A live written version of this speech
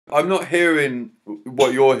I'm not hearing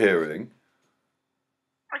what you're hearing.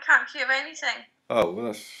 I can't hear anything. Oh, well,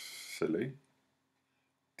 that's silly.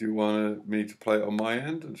 Do you want me to play it on my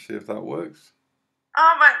end and see if that works?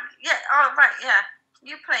 Oh, right. Yeah. Oh, right. Yeah.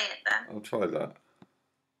 You play it then. I'll try that.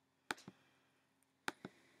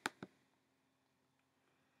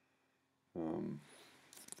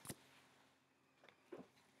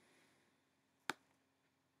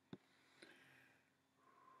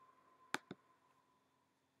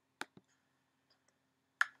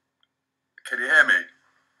 Can you hear me?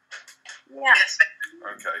 Yes.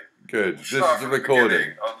 Okay. Good. This is a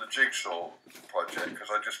recording. On the Jigsaw project, because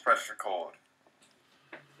I just pressed record.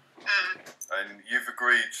 And you've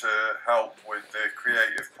agreed to help with the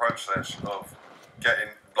creative process of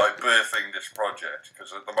birthing this project,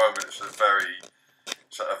 because at the moment it's at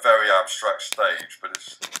a very abstract stage, but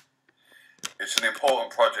it's an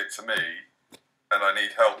important project to me, and I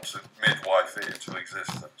need help to midwife it into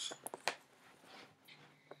existence.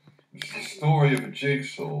 It's the story of a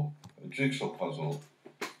jigsaw puzzle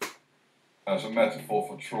as a metaphor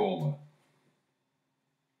for trauma.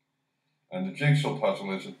 And the jigsaw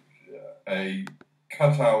puzzle is a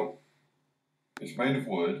cutout, it's made of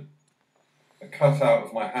wood, a cutout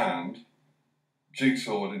of my hand,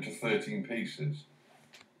 jigsawed into 13 pieces.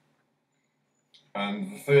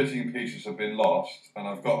 And the 13 pieces have been lost, and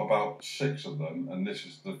I've got about 6 of them, and this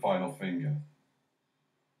is the final finger.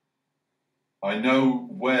 I know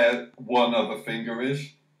where one other finger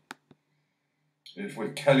is. It's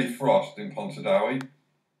with Kelly Frost in Pontardawe.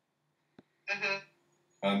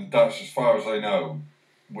 And that's as far as I know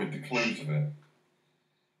with the clues of it.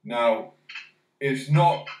 Now, it's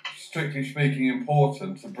not, strictly speaking,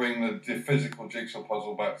 important to bring the physical jigsaw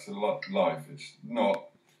puzzle back to life. It's not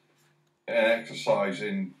an exercise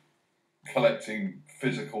in collecting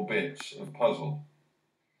physical bits of puzzle.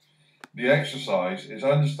 The exercise is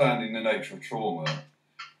understanding the nature of trauma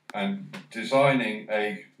and designing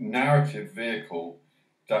a narrative vehicle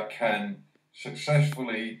that can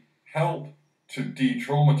successfully help to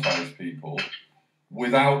de-traumatize people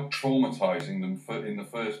without traumatizing them in the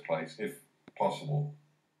first place, if possible.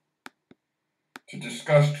 To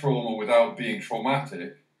discuss trauma without being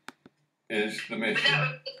traumatic is the mission.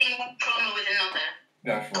 Without repeating one trauma with another.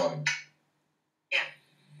 That's right. Yeah.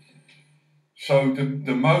 So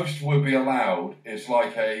the most would be allowed is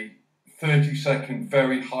like a 30-second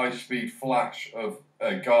very high-speed flash of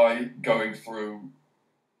a guy going through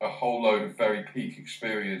a whole load of very peak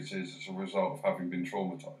experiences as a result of having been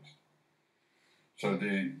traumatized. So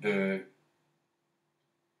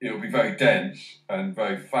it'll be very dense and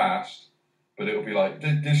very fast, but it'll be like,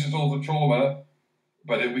 this is all the trauma,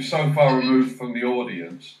 but it'll be so far removed from the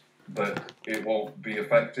audience that it won't be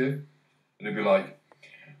effective. And it'll be like,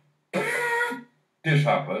 this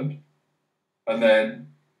happened, and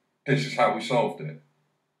then this is how we solved it.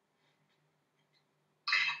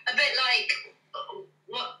 A bit like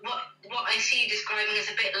what I see you describing is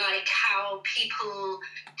a bit like how people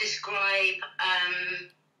describe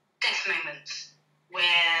death moments,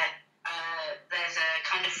 where there's a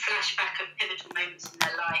kind of flashback of pivotal moments in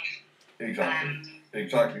their life. Exactly.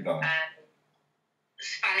 Exactly that.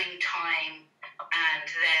 Spanning time,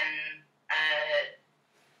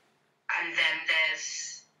 and then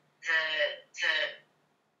there's the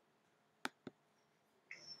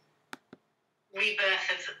rebirth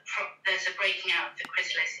of there's a breaking out of the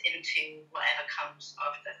chrysalis into whatever comes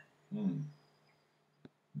after.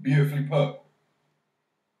 Beautifully put.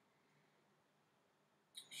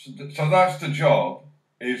 So that's the job,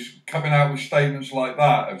 is coming out with statements like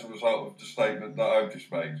that as a result of the statement that I've just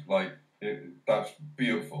made. That's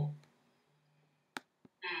beautiful.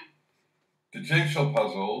 The jigsaw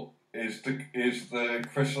puzzle is the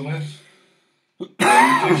chrysalis. When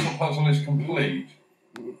the jigsaw puzzle is complete,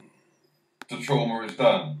 the trauma is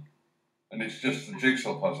done. And it's just a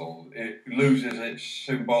jigsaw puzzle. It loses its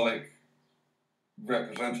symbolic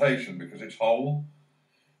representation because it's whole.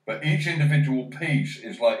 But each individual piece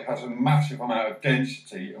has a massive amount of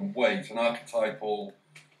density and weight and archetypal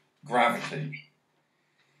gravity.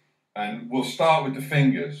 And we'll start with the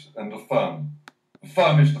fingers and the thumb. The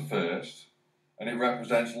thumb is the first, and it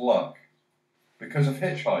represents luck. Because of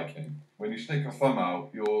hitchhiking, when you stick a thumb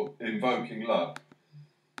out, you're invoking luck.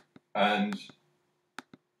 And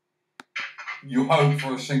you hope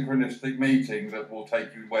for a synchronistic meeting that will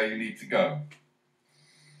take you where you need to go.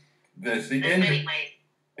 There's the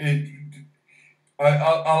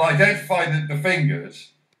I'll identify the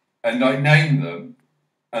fingers and I name them,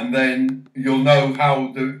 and then you'll know how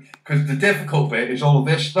because the difficult bit is all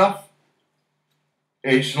this stuff.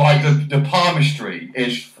 It's like the palmistry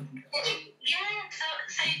is. Yeah. So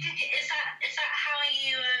is that how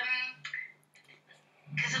you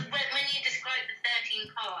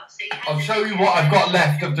I'll show you what I've got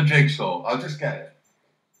left of the jigsaw. I'll just get it.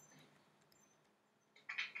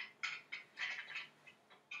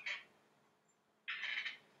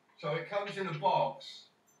 So it comes in a box.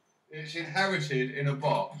 It's inherited in a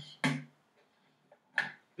box.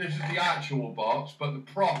 This is the actual box, but the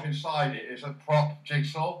prop inside it is a prop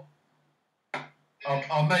jigsaw.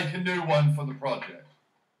 I'll make a new one for the project.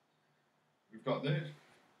 We've got this.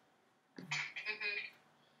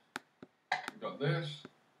 We've got this.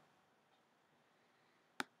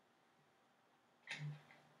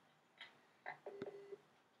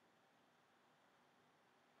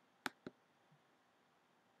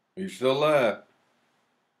 Are you still there?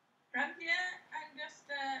 Yeah, I'm just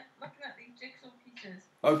looking at these jigsaw pieces.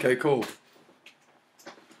 Okay, cool.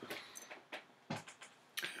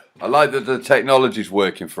 I like that the technology's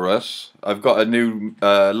working for us. I've got a new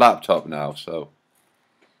laptop now, so.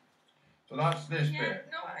 So that's this bit.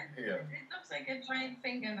 No, it looks like a giant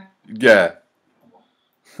finger now. Yeah.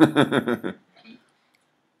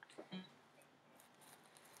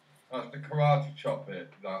 That's the karate chop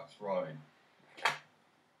bit. That's right.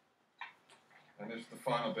 And it's the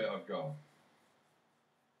final bit I've got.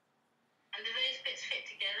 And do those bits fit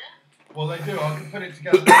together? Well, they do. I can put it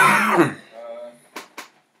together.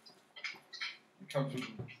 It comes with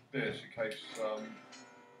this in case.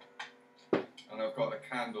 And I've got a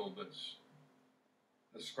candle that's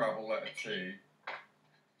the Scrabble letter T.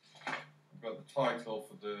 I've got the title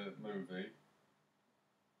for the movie.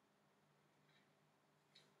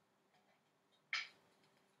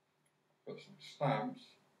 Got some stamps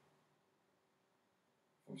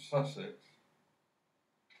from Sussex.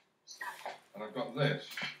 And I've got this.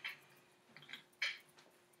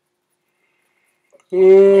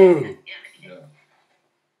 Yeah.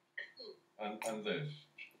 And this.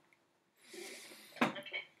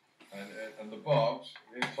 And the box,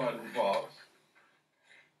 inside of the box,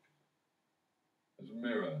 is a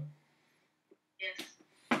mirror. Yes.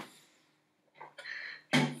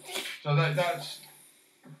 So that's.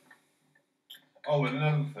 Oh, and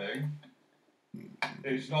another thing,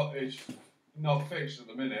 it's not fixed at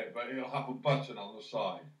the minute, but it'll have a button on the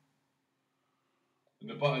side. And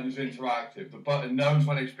the button is interactive. The button knows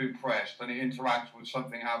when it's been pressed and it interacts with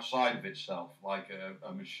something outside of itself, like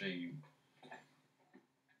a machine.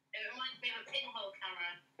 It reminds me of a pinhole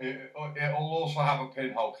camera. It'll also have a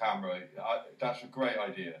pinhole camera. That's a great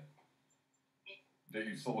idea that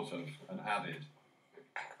you thought of and added.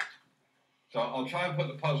 So I'll try and put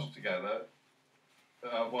the puzzle together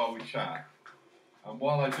while we chat. And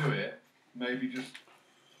while I do it, maybe just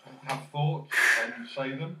have thoughts and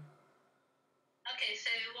say them. Okay,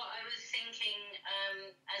 so what I was thinking,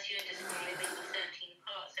 as you were describing the 13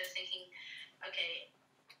 parts, I was thinking, okay,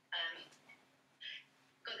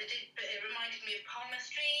 but it reminded me of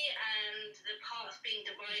palmistry and the parts being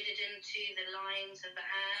divided into the lines of the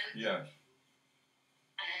hand. Yes.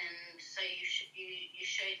 And so you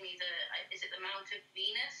showed me is it the Mount of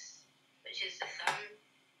Venus, which is the thumb?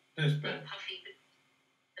 This bit. The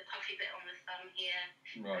puffy bit on the thumb here.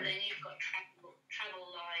 Right. And then you've got travel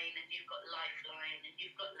line, and you've got lifeline, and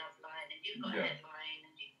you've got love line, and you've got headline,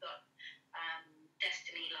 and you've got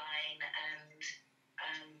destiny line, and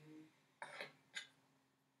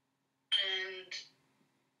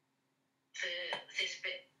this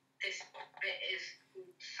bit is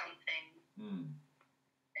something.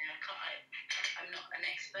 I'm not an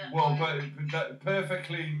expert. Well, but that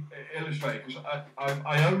perfectly illustrated, because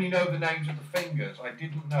I only know the names of the fingers. I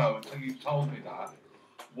didn't know until you told me that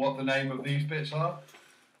what the name of these bits are.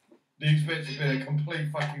 These bits have been a complete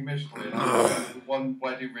fucking mystery, and I'm with one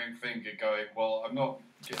wedding ring finger going, well, I'm not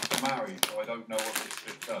getting married, so I don't know what this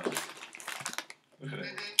bit does. Look at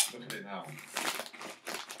it. Look at it now.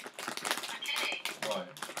 Right.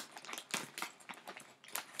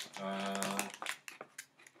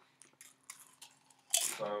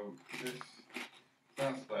 So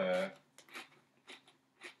that's there.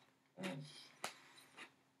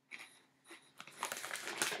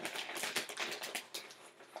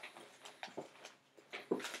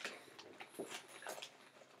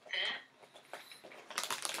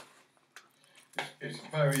 It's a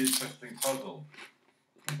very interesting puzzle.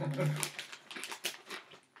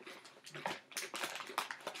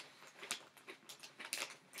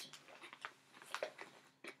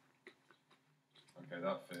 Okay,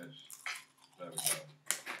 that fits. There we go.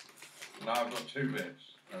 Now I've got two bits,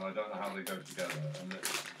 and I don't know how they go together,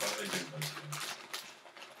 but they do go together.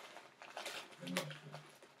 They must do.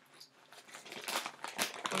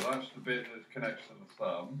 So that's the bit that connects to the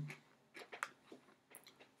thumb.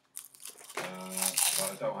 But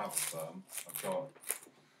I don't have a thumb.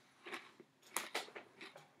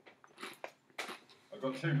 I've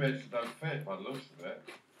I've got 2 bits that don't fit by the looks of it.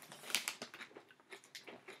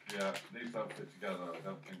 Yeah, these don't fit together, I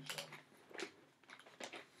don't think so.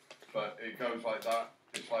 But it goes like that,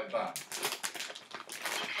 it's like that.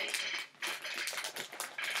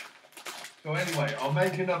 So anyway, I'll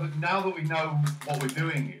make another, now that we know what we're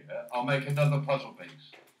doing here, I'll make another puzzle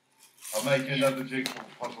piece. I'll make another jigsaw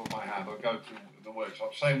puzzle with my hand. I'll go to the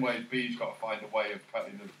workshop. Same way as B's got to find a way of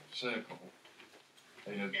cutting a circle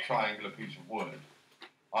in a triangular piece of wood.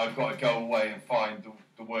 I've got to go away and find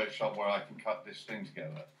the workshop where I can cut this thing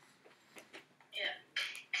together.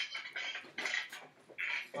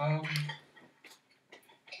 Yeah.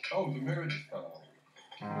 Oh, the mirror just fell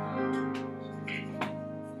out.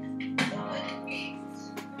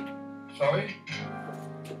 Sorry?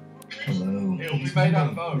 Hello. It'll be made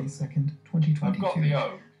out of oak. May 2nd, 2022. I've got the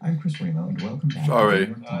oak. I'm Chris Remo and welcome back Sorry.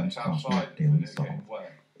 to New York Times It's outside. Crossword Daily It's Solve. getting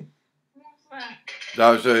wet. What's that? That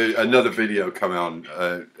was another video coming on.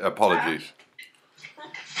 Apologies. I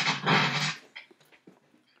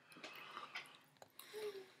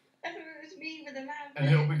thought it was me with a magnet. And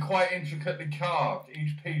it'll be quite intricately carved.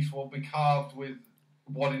 Each piece will be carved with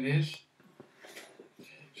what it is.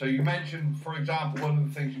 So you mentioned, for example, one of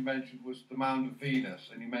the things you mentioned was the Mound of Venus,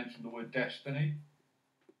 and you mentioned the word destiny.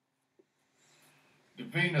 The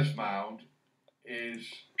Venus Mound is,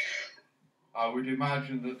 I would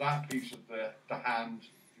imagine that that piece of the hand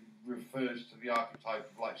refers to the archetype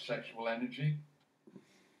of like sexual energy,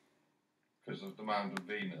 because of the Mound of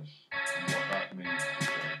Venus and what that means.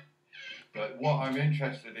 But what I'm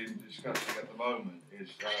interested in discussing at the moment is...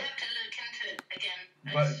 I have to look into it again.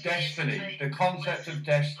 but destiny, the concept of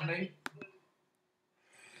destiny.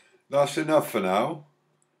 That's enough for now.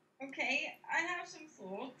 Okay, I have some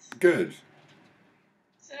thoughts. Good.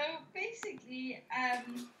 So basically,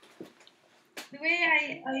 the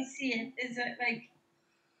way I see it is that like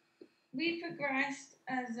we progressed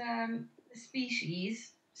as a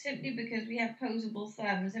species simply because we have posable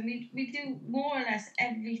thumbs, and we do more or less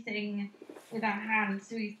everything with our hands.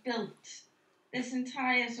 So we've built this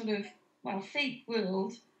entire sort of fake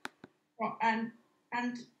world, and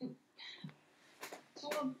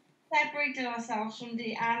sort of separated ourselves from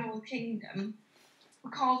the animal kingdom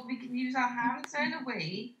because we can use our hands. So in a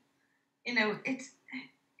way, you know,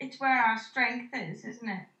 it's where our strength is, isn't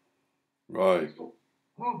it? Right.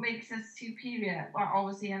 What makes us superior? Well,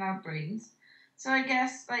 obviously in our brains. So I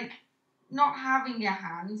guess like not having your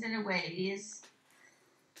hands in a way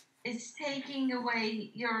is taking away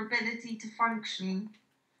your ability to function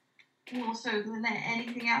more so than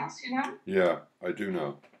anything else, you know? Yeah, I do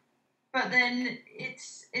know. But then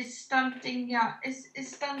it's stunting your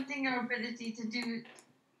ability to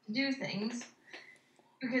do things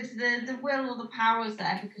because the will or the power is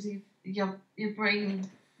there because of your brain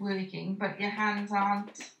working, but your hands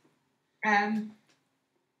aren't there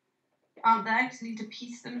because you need to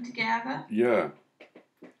piece them together Yeah.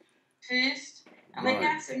 first. And Right. I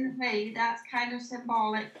guess in a way that's kind of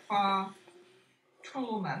symbolic for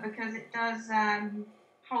trauma because it does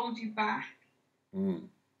hold you back.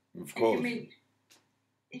 Of course.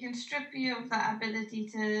 It can strip you of that ability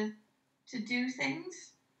to do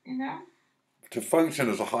things, you know? To function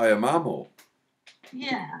as a higher mammal.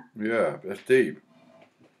 Yeah. Yeah, that's deep.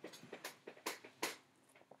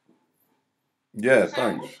 Yeah, So,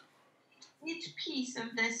 thanks. each piece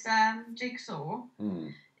of this jigsaw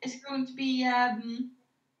is going to be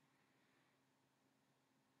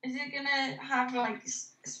is it going to have like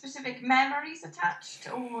specific memories attached,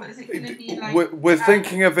 or is it going to be like We're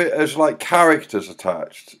thinking of it as like characters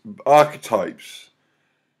attached, archetypes.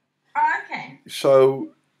 Okay.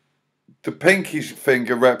 So the pinky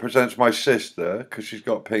finger represents my sister because she's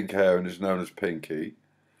got pink hair and is known as Pinky.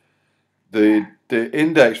 The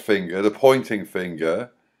index finger, the pointing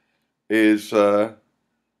finger, is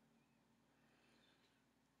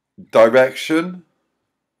direction.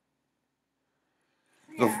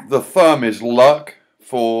 Yeah. The thumb is luck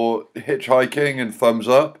for hitchhiking and thumbs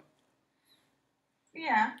up.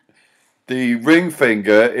 Yeah. The ring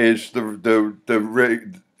finger is the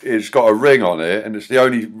ring. It's got a ring on it, and it's the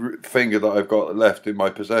only finger that I've got left in my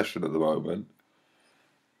possession at the moment.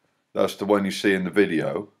 That's the one you see in the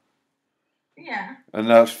video. Yeah. And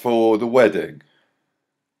that's for the wedding.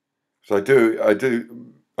 So I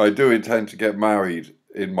do intend to get married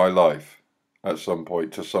in my life at some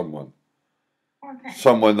point to someone. Okay.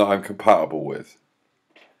 Someone that I'm compatible with.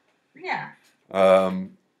 Yeah.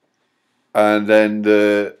 And then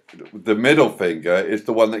the middle finger is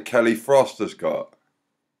the one that Kelly Froster's got.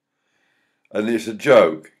 And it's a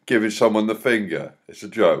joke, giving someone the finger. It's a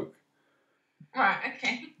joke. Right,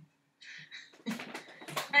 okay.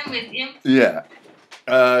 I'm with you. Yeah.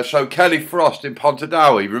 So Kelly Frost in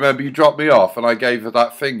Pontardawe, remember you dropped me off and I gave her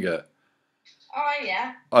that finger Oh,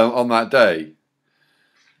 yeah. on that day?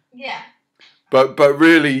 Yeah. But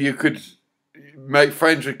really you could make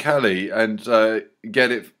friends with Kelly and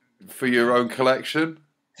get it for your own collection.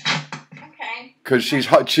 Okay. Because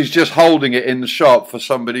she's just holding it in the shop for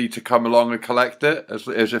somebody to come along and collect it as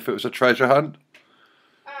if it was a treasure hunt.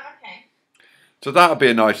 Oh, okay. So that would be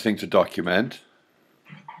a nice thing to document.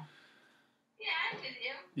 Yeah, I did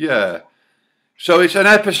you. Yeah. So it's an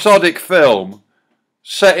episodic film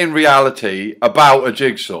set in reality about a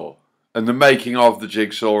jigsaw and the making of the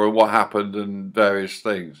jigsaw and what happened and various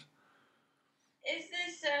things. Is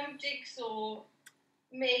this jigsaw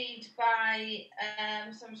made by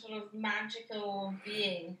some sort of magical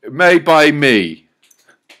being? Made by me.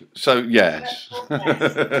 So yes.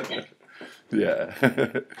 Okay. Yeah.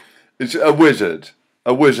 It's a wizard.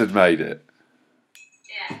 A wizard made it.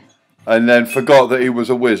 Yeah. And then forgot that he was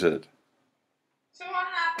a wizard. So what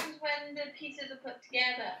happens when the pieces are put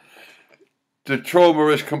together? The trauma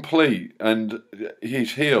is complete and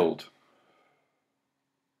he's healed.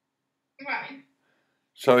 Right.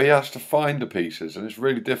 So he has to find the pieces, and it's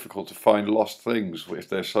really difficult to find lost things if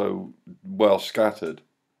they're so well scattered.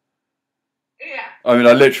 Yeah. I mean,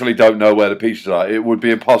 I literally don't know where the pieces are. It would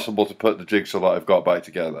be impossible to put the jigsaw that I've got back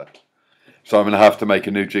together. So I'm going to have to make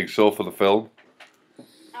a new jigsaw for the film.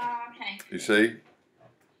 Okay. You see?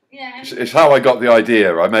 Yeah. It's how I got the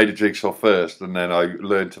idea. I made a jigsaw first, and then I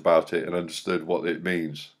learnt about it and understood what it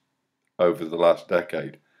means over the last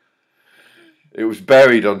decade. It was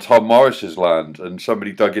buried on Tom Morris's land, and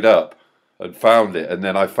somebody dug it up and found it, and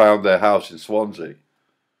then I found their house in Swansea.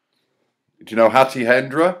 Do you know Hattie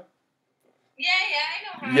Hendra? Yeah,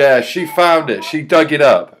 I know how. Yeah, she found it. She dug it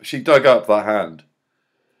up. She dug up that hand.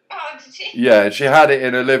 Oh, did she? Yeah, and she had it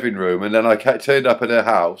in her living room, and then I turned up at her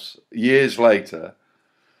house years later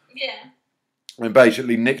Yeah. and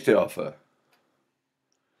basically nicked it off her.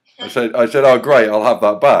 I said, oh great, I'll have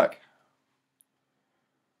that back.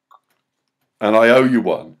 And I owe you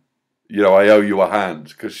one. You know, I owe you a hand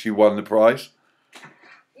because she won the prize.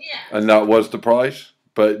 Yeah. And that was the prize.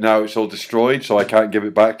 But now it's all destroyed, so I can't give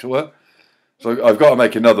it back to her. So I've got to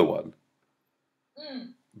make another one. Mm.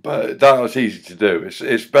 But that was easy to do.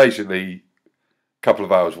 It's basically a couple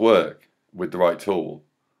of hours work with the right tool.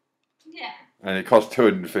 Yeah. And it cost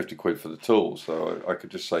 250 quid for the tool, so I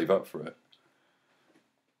could just save up for it.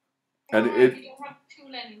 And You don't have a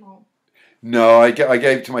tool anymore. No, I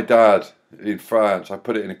gave it to my dad in France. I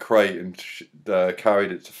put it in a crate and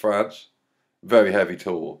carried it to France. Very heavy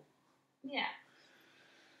tool. Yeah.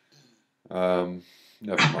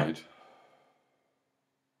 Never mind.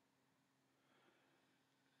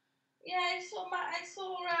 Yeah, I saw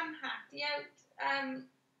Hattie out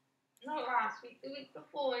not last week, the week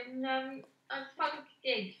before in a funk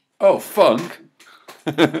gig. Oh, funk?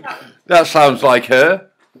 That sounds like her.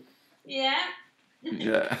 Yeah.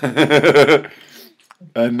 Yeah.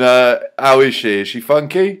 And how is she? Is she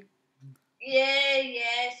funky? Yeah,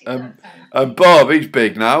 she does. And Bob, he's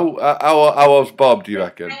big now. How old's Bob, do you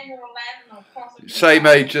reckon? 10 or 11 or possibly. Same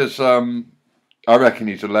age as, I reckon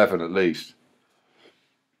he's 11 at least.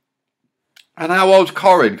 And how old's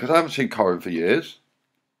Corin? Because I haven't seen Corin for years.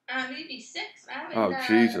 Maybe 6 now. Oh,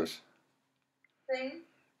 Jesus. Thing.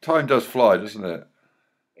 Time does fly, doesn't it?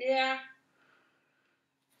 Yeah.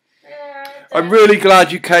 I'm really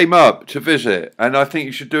glad you came up to visit, and I think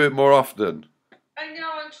you should do it more often. I know,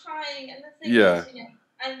 I'm trying, and the thing Yeah. is, you know,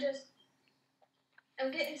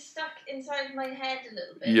 I'm getting stuck inside my head a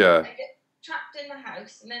little bit. Yeah. I get trapped in the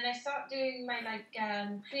house, and then I start doing my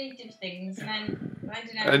creative things, and then I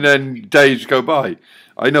don't know. And then days go by.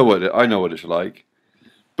 I know what it's like,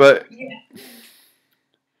 but Yeah.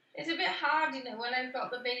 It's a bit hard, you know, when I've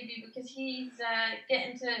got the baby because he's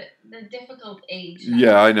getting to the difficult age. Now.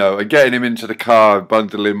 yeah, I know. And getting him into the car,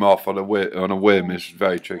 bundle him off on a whim is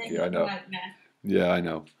very tricky. I know. Yeah, I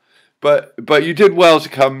know. But you did well to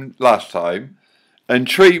come last time, and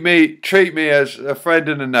treat me as a friend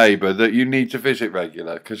and a neighbour that you need to visit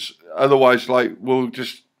regular, because otherwise, we'll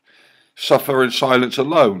just suffer in silence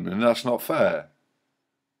alone, and that's not fair.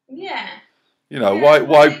 Yeah. You know, Yeah,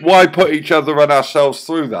 why put each other and ourselves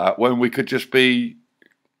through that when we could just be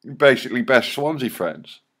basically best Swansea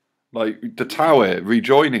friends? Like the tower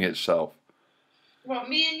rejoining itself. What,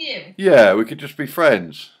 me and you? Yeah, we could just be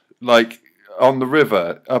friends. Like on the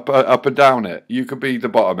river, up and down it. You could be the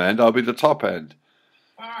bottom end, I'll be the top end.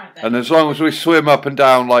 Alright then. And as long as we swim up and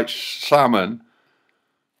down like salmon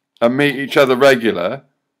and meet each other regular,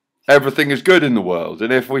 everything is good in the world.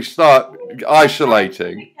 And if we start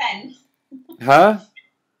isolating... Again. Huh?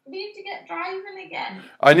 We need to get driving again.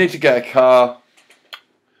 I need to get a car.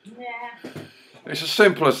 It's as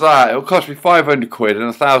simple as that. It'll cost me 500 quid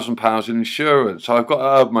and £1,000 in insurance. So I've got to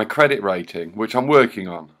up my credit rating, which I'm working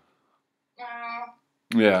on.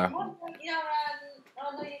 Yeah. Well, oh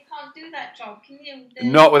no, you can't do that job, can you?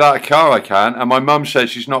 Not without a car, I can. And my mum said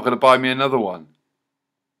she's not going to buy me another one.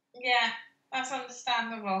 Yeah, that's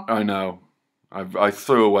understandable. I know. I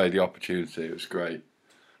threw away the opportunity. It was great.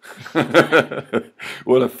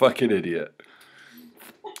 What a fucking idiot.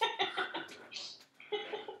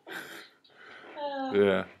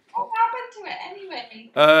 Yeah. What happened to it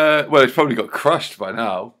anyway? Well, it's probably got crushed by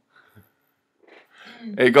now.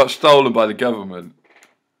 It got stolen by the government.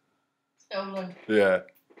 Stolen. Yeah.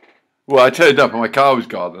 Well, I turned up and my car was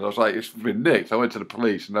gone, and I was like, it's been nicked. I went to the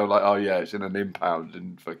police, and they were like, oh yeah, it's in an impound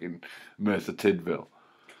in fucking Merthyr Tydfil.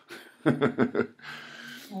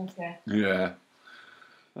 Okay. Yeah.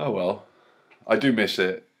 Oh well. I do miss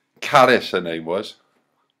it. Caris, her name was.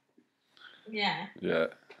 Yeah. Yeah.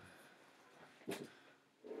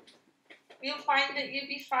 You'll find that you'll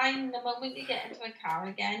be fine the moment you get into a car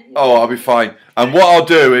again. Oh, I'll be fine. And what I'll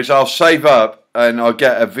do is I'll save up and I'll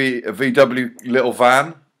get a VW little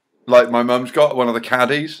van, like my mum's got, one of the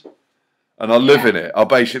caddies, and I'll live in it. I'll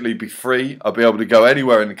basically be free. I'll be able to go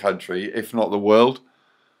anywhere in the country, if not the world.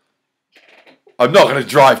 I'm not going to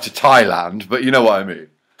drive to Thailand, but you know what I mean.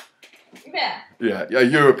 Yeah. Yeah, a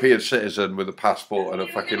European citizen with a passport and a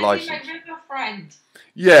fucking license. Be my river friend.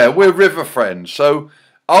 Yeah, we're river friends, so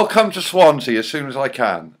I'll come to Swansea as soon as I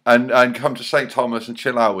can, and come to St Thomas and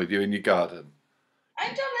chill out with you in your garden. I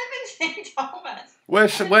don't live in St Thomas. Where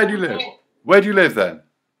do you live? Where do you live then?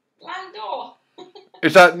 Landor.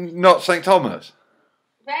 Is that not St Thomas?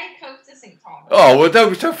 Very close to St Thomas. Oh, well,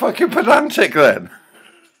 don't be so fucking pedantic then.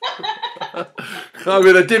 I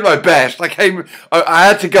mean, I did my best. I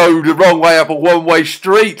had to go the wrong way up a one-way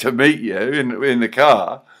street to meet you in the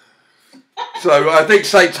car. So I think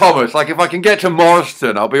St Thomas, like if I can get to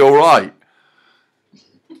Morriston, I'll be all right.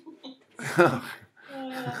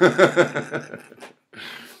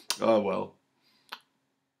 Oh well.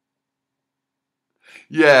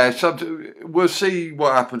 Yeah, we'll see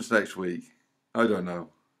what happens next week. I don't know.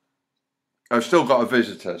 I've still got a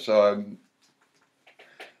visitor, so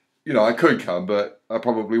I could come, but I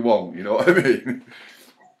probably won't. You know what I mean?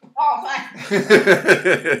 Oh,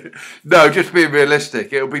 thanks. No, just being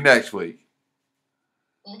realistic. It'll be next week.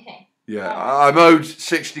 Okay. Yeah, I'm owed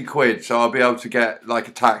 60 quid, so I'll be able to get like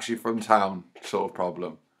a taxi from town, sort of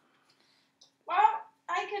problem. Well,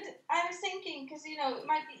 I was thinking, because, it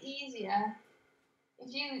might be easier if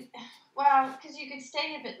because you could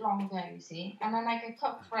stay a bit longer, you see, and then I could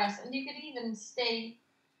cook for us, and you could even stay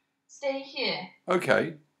here.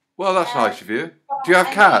 Okay. Well, that's nice of you. Do you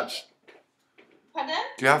have cats? Pardon?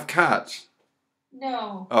 Do you have cats?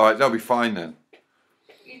 No. All right, that'll be fine then.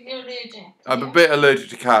 You're allergic. I'm a bit allergic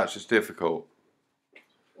to cats. It's difficult.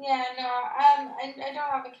 Yeah, no, I don't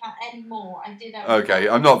have a cat anymore. I did have a Okay,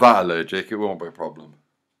 cat. I'm not that allergic. It won't be a problem.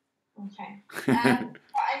 Okay. But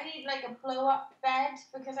I need like a blow-up bed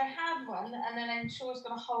because I had one and then I'm sure it's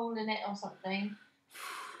got a hole in it or something.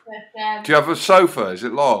 But, Do you have a sofa? Is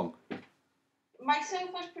it long? My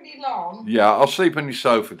sofa's pretty long. Yeah, I'll sleep on your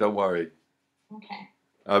sofa. Don't worry. Okay.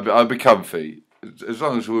 I'll be comfy. As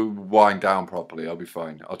long as we wind down properly, I'll be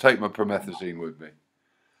fine. I'll take my promethazine with me.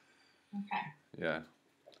 Okay. Yeah.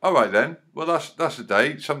 All right then. Well, that's a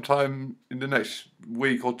date. Sometime in the next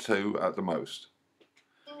week or two at the most.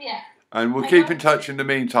 Yeah. And we'll keep in touch in the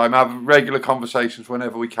meantime. Have regular conversations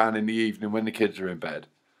whenever we can in the evening when the kids are in bed.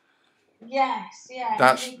 Yes.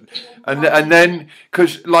 Yeah. And then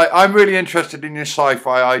because I'm really interested in your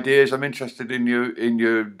sci-fi ideas. I'm interested in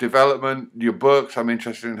your development, your books. I'm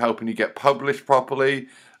interested in helping you get published properly,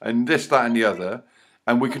 and this, that, and the other.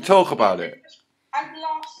 And we can talk about it. I've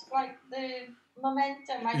lost the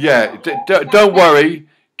momentum. Yeah. Don't worry.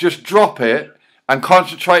 Just drop it. And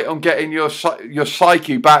concentrate on getting your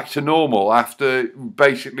psyche back to normal after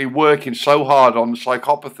basically working so hard on the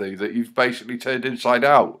psychopathy that you've basically turned inside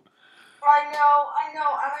out. I know. And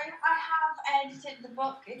I have edited the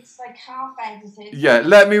book. It's half edited. Yeah,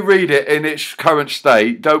 let me read it in its current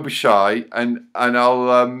state. Don't be shy, and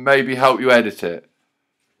I'll maybe help you edit it.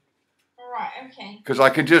 Right, okay. Because I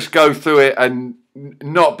can just go through it and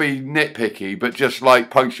not be nitpicky, but just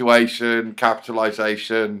punctuation,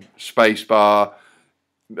 capitalization, spacebar,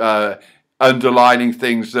 underlining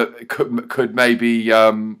things that could maybe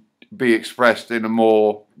be expressed in a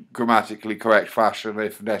more grammatically correct fashion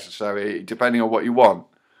if necessary, depending on what you want.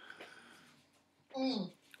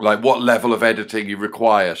 Like what level of editing you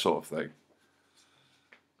require, sort of thing.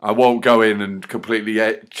 I won't go in and completely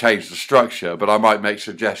change the structure, but I might make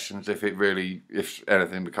suggestions if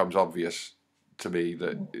anything becomes obvious to me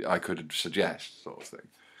that I could suggest, sort of thing.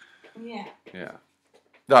 Yeah. Yeah.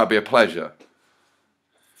 That'd be a pleasure.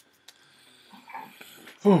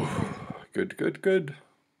 Okay. Good.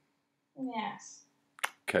 Yes.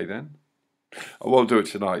 Okay then. I won't do it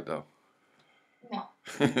tonight though. No.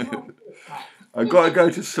 I've got to go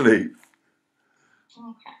to sleep.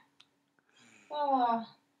 Okay. Oh,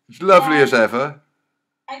 It's lovely as ever.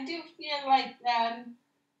 I do feel like,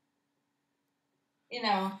 you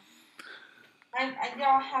know,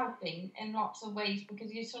 you're helping in lots of ways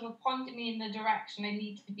because you're sort of pointing me in the direction I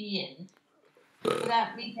need to be in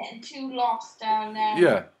without me getting too lost down there.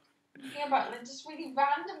 Yeah. Thinking about like, just really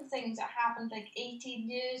random things that happened like 18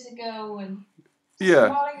 years ago and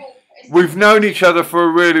Yeah. We've known each other for a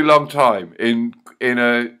really long time in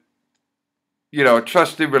a, you know, a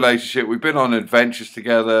trusting relationship. We've been on adventures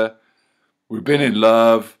together. We've been in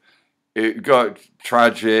love. It got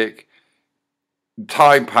tragic.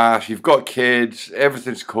 Time passed. You've got kids.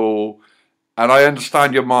 Everything's cool. And I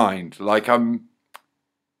understand your mind. Like I'm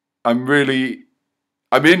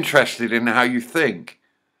interested in how you think.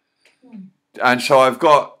 And so I've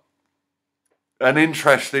got an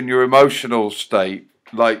interest in your emotional state,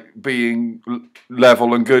 like being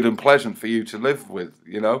level and good and pleasant for you to live with,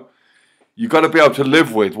 you know? You've got to be able to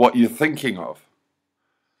live with what you're thinking of.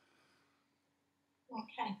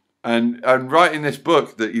 Okay. And writing this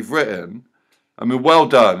book that you've written, I mean, well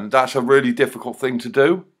done. That's a really difficult thing to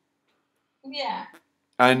do. Yeah.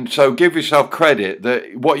 And so give yourself credit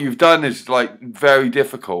that what you've done is like very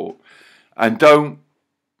difficult. And don't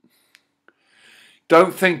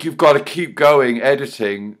think you've got to keep going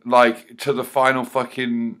editing like to the final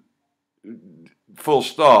fucking full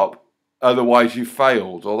stop. Otherwise you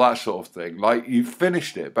failed or that sort of thing. Like you've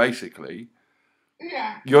finished it basically.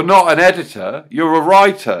 Yeah. You're not an editor. You're a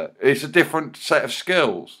writer. It's a different set of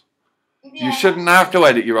skills. Yeah, you shouldn't have to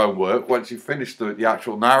edit your own work once you've finished the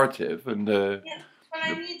actual narrative. And yeah, but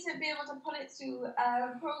I need to be able to put it through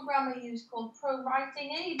a program I use called Pro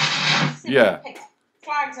Writing Aid. Yeah. Pick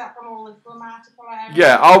flags up on all the grammatical errors.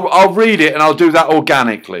 Yeah, I'll read it and I'll do that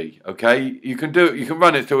organically. Okay, you can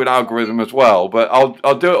run it through an algorithm as well, but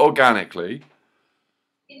I'll do it organically.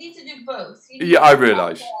 You need to do both. Yeah, I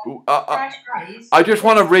realise. I just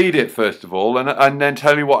want to read it first of all, and then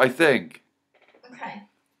tell you what I think. Okay.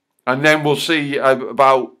 And then we'll see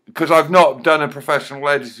about, because I've not done a professional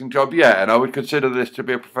editing job yet, and I would consider this to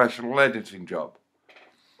be a professional editing job.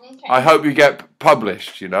 Okay. I hope you get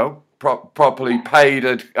published, you know, properly paid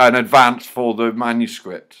and advanced for the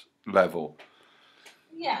manuscript level.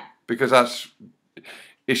 Yeah. Because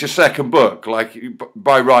it's your second book. Like,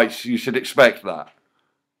 by rights, you should expect that.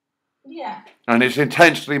 Yeah. And it's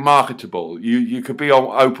intensely marketable. You could be on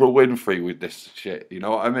Oprah Winfrey with this shit. You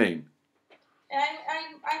know what I mean?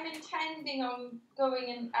 I'm intending on going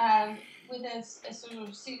in with a sort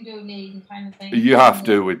of pseudonym kind of thing. You have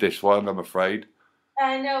to with this one, I'm afraid.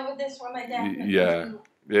 I know with this one I definitely Yeah. do.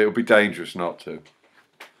 It'll be dangerous not to.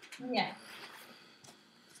 Yeah.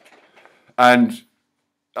 And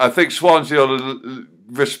I think Swansea will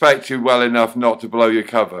respect you well enough not to blow your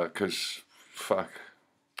cover, because, fuck.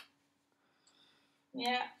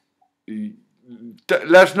 Yeah.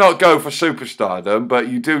 Let's not go for superstardom, but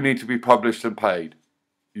you do need to be published and paid.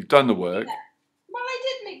 You've done the work. Yeah. Well, I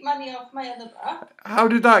did make money off my other book. How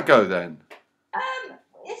did that go then?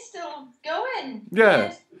 It's still going. Yeah.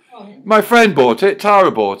 It's still going. My friend bought it. Tara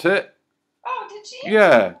bought it. Oh, did she?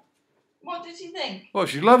 Yeah. What did she think? Well,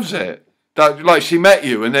 she loves it. That, like, she met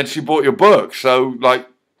you and then she bought your book. So, like,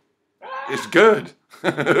 it's good.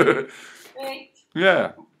 Great.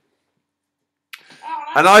 Yeah. Oh,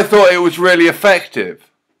 And I thought it was really effective.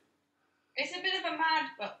 it's a bit of a mad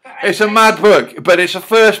book. But It's a mad book, but it's a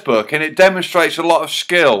first book, and it demonstrates a lot of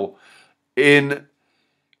skill in,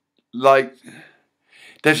 like,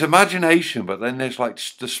 there's imagination, but then there's, like,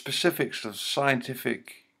 the specifics of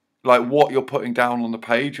scientific, like, what you're putting down on the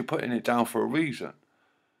page. You're putting it down for a reason.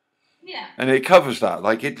 Yeah. And it covers that.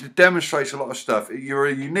 Like, it demonstrates a lot of stuff. You're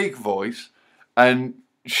a unique voice and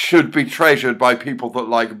should be treasured by people that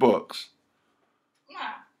like books.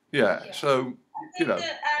 Yeah, so, I you know. think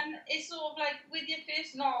that it's sort of like with your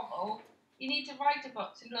first novel, you need to write a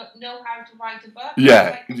book to know how to write a book.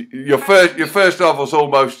 Yeah, Like, your first novel's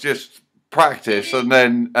almost just practice, and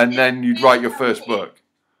then you'd write your first book.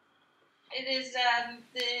 It is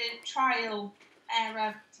the trial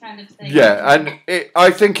error kind of thing. Yeah, and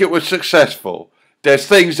I think it was successful. There's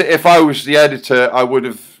things that if I was the editor, I would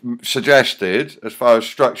have suggested as far as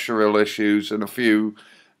structural issues and a few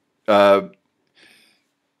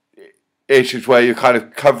issues where you're kind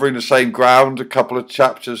of covering the same ground a couple of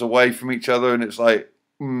chapters away from each other, and it's like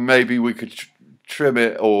maybe we could trim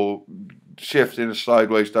it or shift in a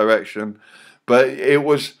sideways direction, but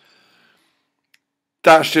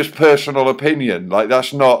that's just personal opinion. Like,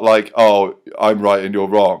 that's not like, oh, I'm right and you're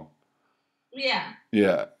wrong. Yeah.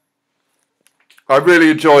 Yeah. I really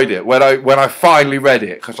enjoyed it when I finally read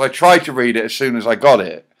it, because I tried to read it as soon as I got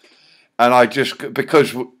it, and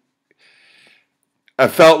because I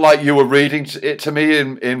felt like you were reading it to me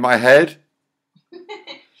in my head.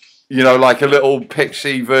 You know, like a little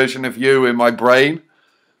pixie version of you in my brain,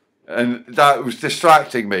 and that was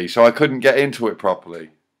distracting me, so I couldn't get into it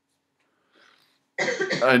properly.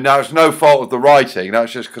 And that was no fault of the writing.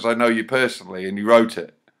 That's just because I know you personally and you wrote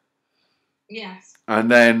it. Yes. And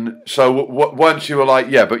then, so once you were like,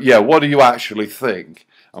 what do you actually think?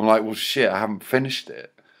 I'm like, well, shit, I haven't finished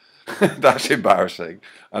it. That's embarrassing.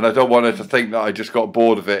 And I don't want her to think that I just got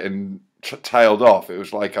bored of it and tailed off. It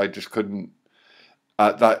was like I just couldn't,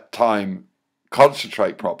 at that time,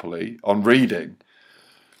 concentrate properly on reading.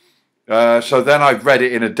 So then I read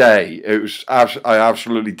it in a day. I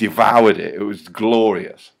absolutely devoured it. It was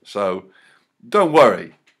glorious. So don't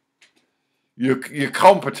worry. You're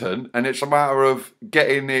competent, and it's a matter of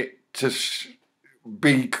getting it to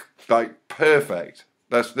be like perfect.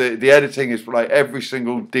 That's the editing is like every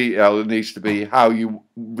single detail that needs to be how you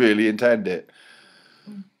really intend it.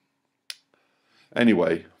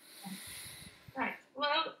 Anyway. Right.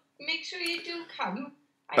 Well, make sure you do come.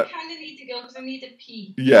 I kind of need to go because I need a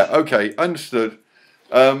pee. Yeah. Okay. Understood.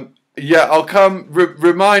 Yeah, I'll come.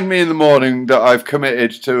 Remind me in the morning that I've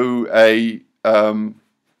committed to a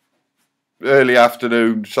early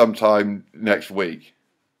afternoon sometime next week.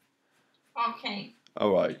 Okay.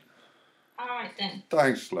 All right. All right then.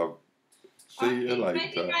 Thanks, love. See you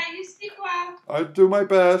later. Bye. You sleep well. I'll do my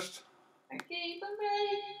best. Okay. Bye.